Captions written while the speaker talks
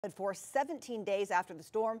For 17 days after the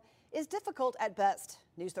storm is difficult at best.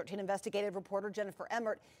 News 13 investigative reporter Jennifer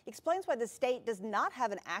Emmert explains why the state does not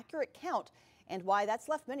have an accurate count and why that's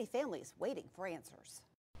left many families waiting for answers.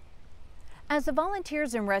 As the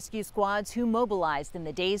volunteers and rescue squads who mobilized in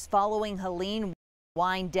the days following Helene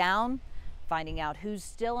wind down, finding out who's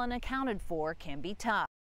still unaccounted for can be tough.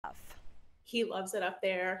 He loves it up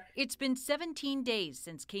there. It's been 17 days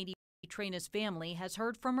since Katie Trina's family has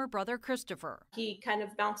heard from her brother Christopher. He kind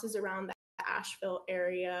of bounces around the Asheville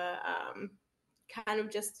area, kind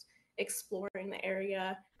of just exploring the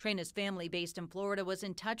area. Trina's family based in Florida was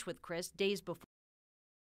in touch with Chris days before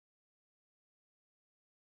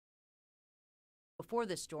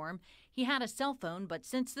the storm. He had a cell phone, but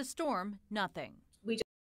since the storm, nothing. We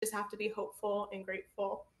just have to be hopeful and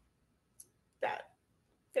grateful that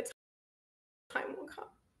the time will come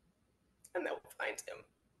and they'll find him.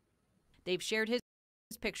 They've shared his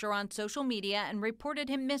picture on social media and reported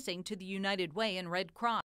him missing to the United Way and Red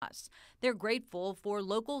Cross. They're grateful for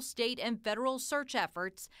local, state, and federal search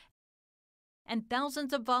efforts and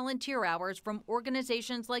thousands of volunteer hours from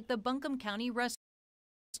organizations like the Buncombe County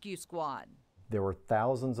Rescue Squad. There were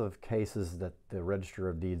thousands of cases that the Register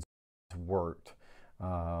of Deeds worked, we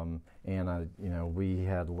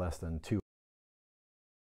had less than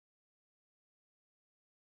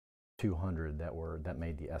 200 that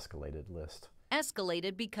made the escalated list.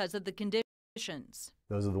 Escalated because of the conditions.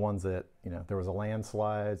 Those are the ones that, there was a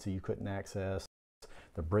landslide, so you couldn't access.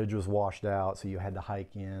 The bridge was washed out, so you had to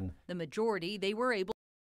hike in. The majority they were able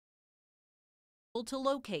to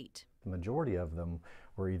locate. The majority of them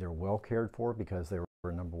were either well cared for because they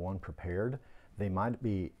were, number one, prepared. They might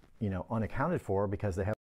be, unaccounted for because they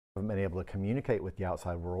haven't been able to communicate with the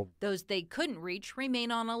outside world. Those they couldn't reach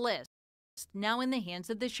remain on a list, now in the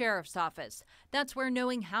hands of the sheriff's office. That's where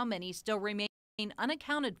knowing how many still remain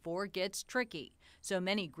unaccounted for gets tricky. So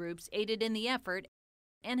many groups aided in the effort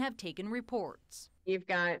and have taken reports. You've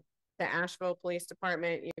got the Asheville Police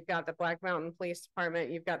Department, you've got the Black Mountain Police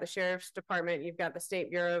Department, you've got the Sheriff's Department, you've got the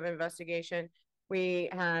State Bureau of Investigation. We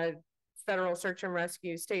had federal search and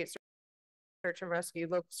rescue, state search and rescue,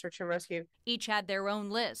 local search and rescue. Each had their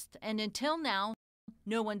own list, and until now,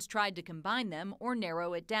 no one's tried to combine them or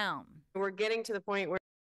narrow it down. We're getting to the point where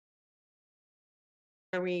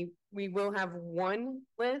we will have one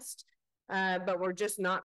list, but we're just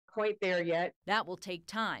not quite there yet. That will take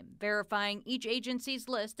time, verifying each agency's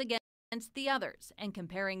list against the others and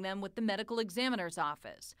comparing them with the medical examiner's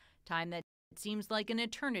office. Time that seems like an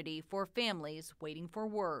eternity for families waiting for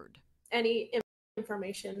word. Any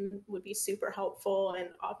information would be super helpful, and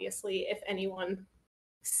obviously if anyone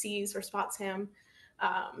sees or spots him,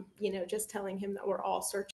 just telling him that we're all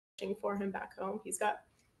searching for him back home. He's got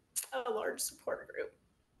a large support group.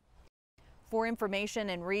 For information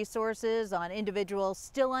and resources on individuals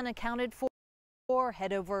still unaccounted for,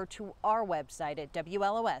 head over to our website at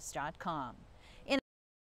WLOS.com.